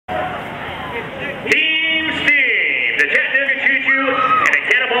Team Steam, the Chattanooga Choo-Choo, and the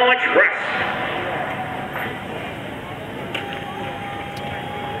Cannonball Express.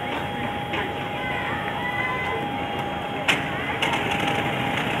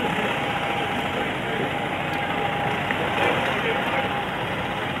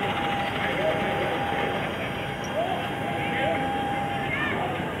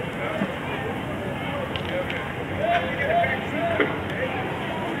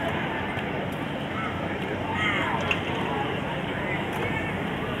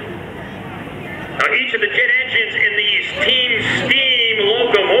 Each of the jet engines in these Team Steam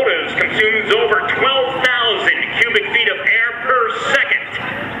locomotives consumes over 12,000 cubic feet of air per second.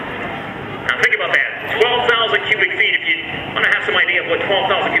 Now think about that, 12,000 cubic feet. If you want to have some idea of what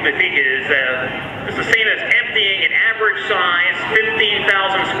 12,000 cubic feet is, it's the same as emptying an average size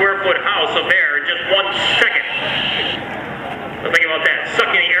 15,000 square foot house of air in just 1 second. So think about that,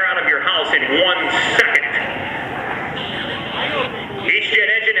 sucking the air out of your house in 1 second. Each jet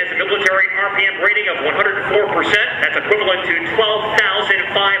engine has a military RPM rating of 104%. That's equivalent to 12,500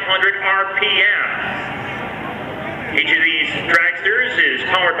 RPM. Each of these dragsters is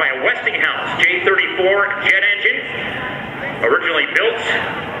powered by a Westinghouse J34 jet engine, originally built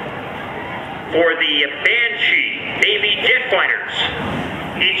for the Banshee Navy jet fighters.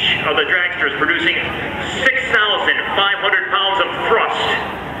 Each of the dragsters producing 6,500 pounds of thrust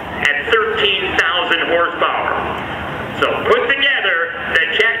at 13,000 horsepower. So put together, the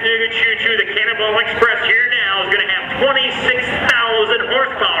Chattanooga Choo-Choo, the Cannonball Express here now is going to have 26,000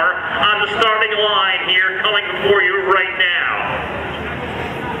 horsepower on the starting line here coming before you right now.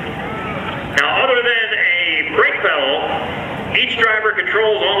 Now, other than a brake pedal, each driver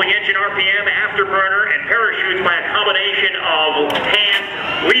controls all the engine RPM, afterburner, and parachutes by a combination of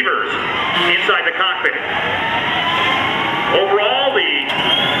hand levers inside the cockpit. Overall, the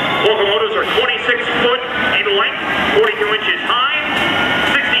locomotives are 26 foot in length, 42 inches high,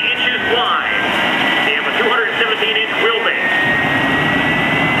 60 inches wide. They have a 217-inch wheelbase.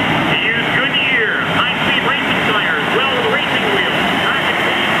 They use Goodyear high-speed racing tires, Wells racing wheels, track and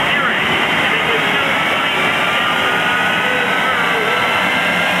field steering, and they consume 26,000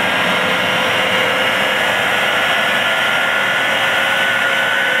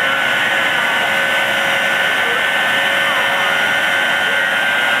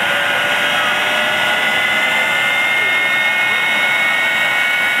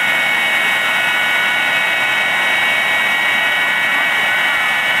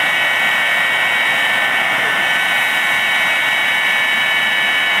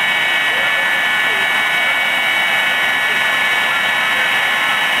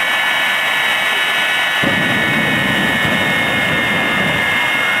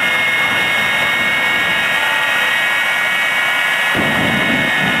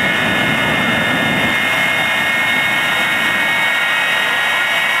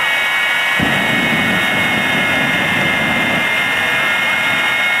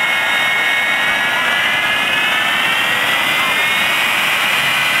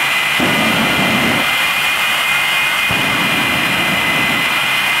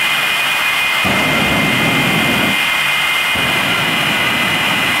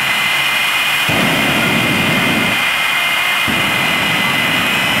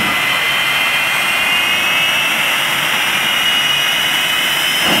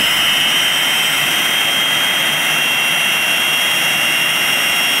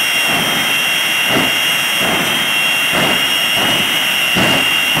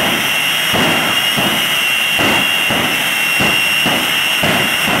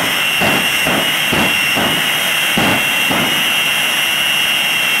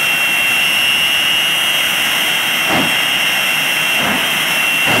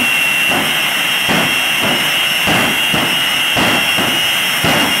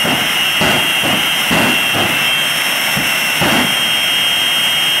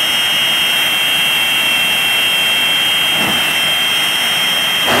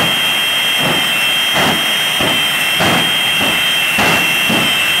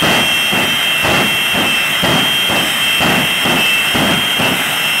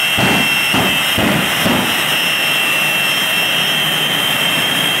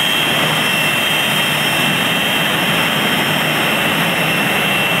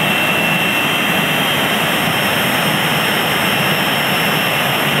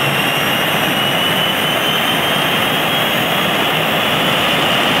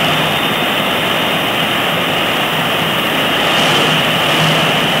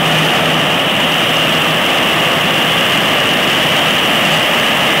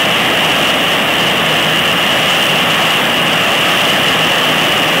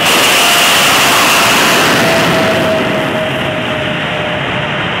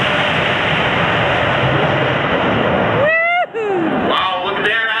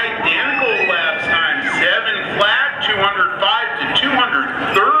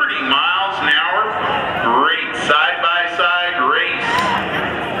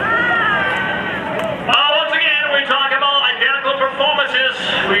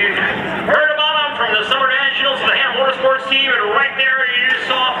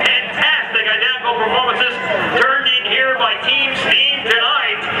 performances turned in here by Team Steam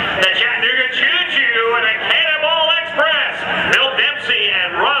tonight. The Chattanooga Choo-Choo and the Cannonball Express. Bill Dempsey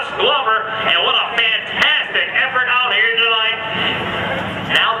and Russ Glover. And what a fantastic effort out here tonight.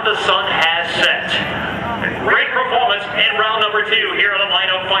 Now the sun has set. Great performance in round number 2 here on the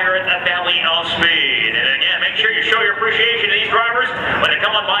Line of Fire at the Valley of Speed. And again, make sure you show your appreciation to these drivers when they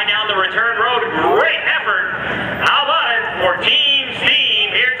come on by down the return road. Great effort. How about it for Team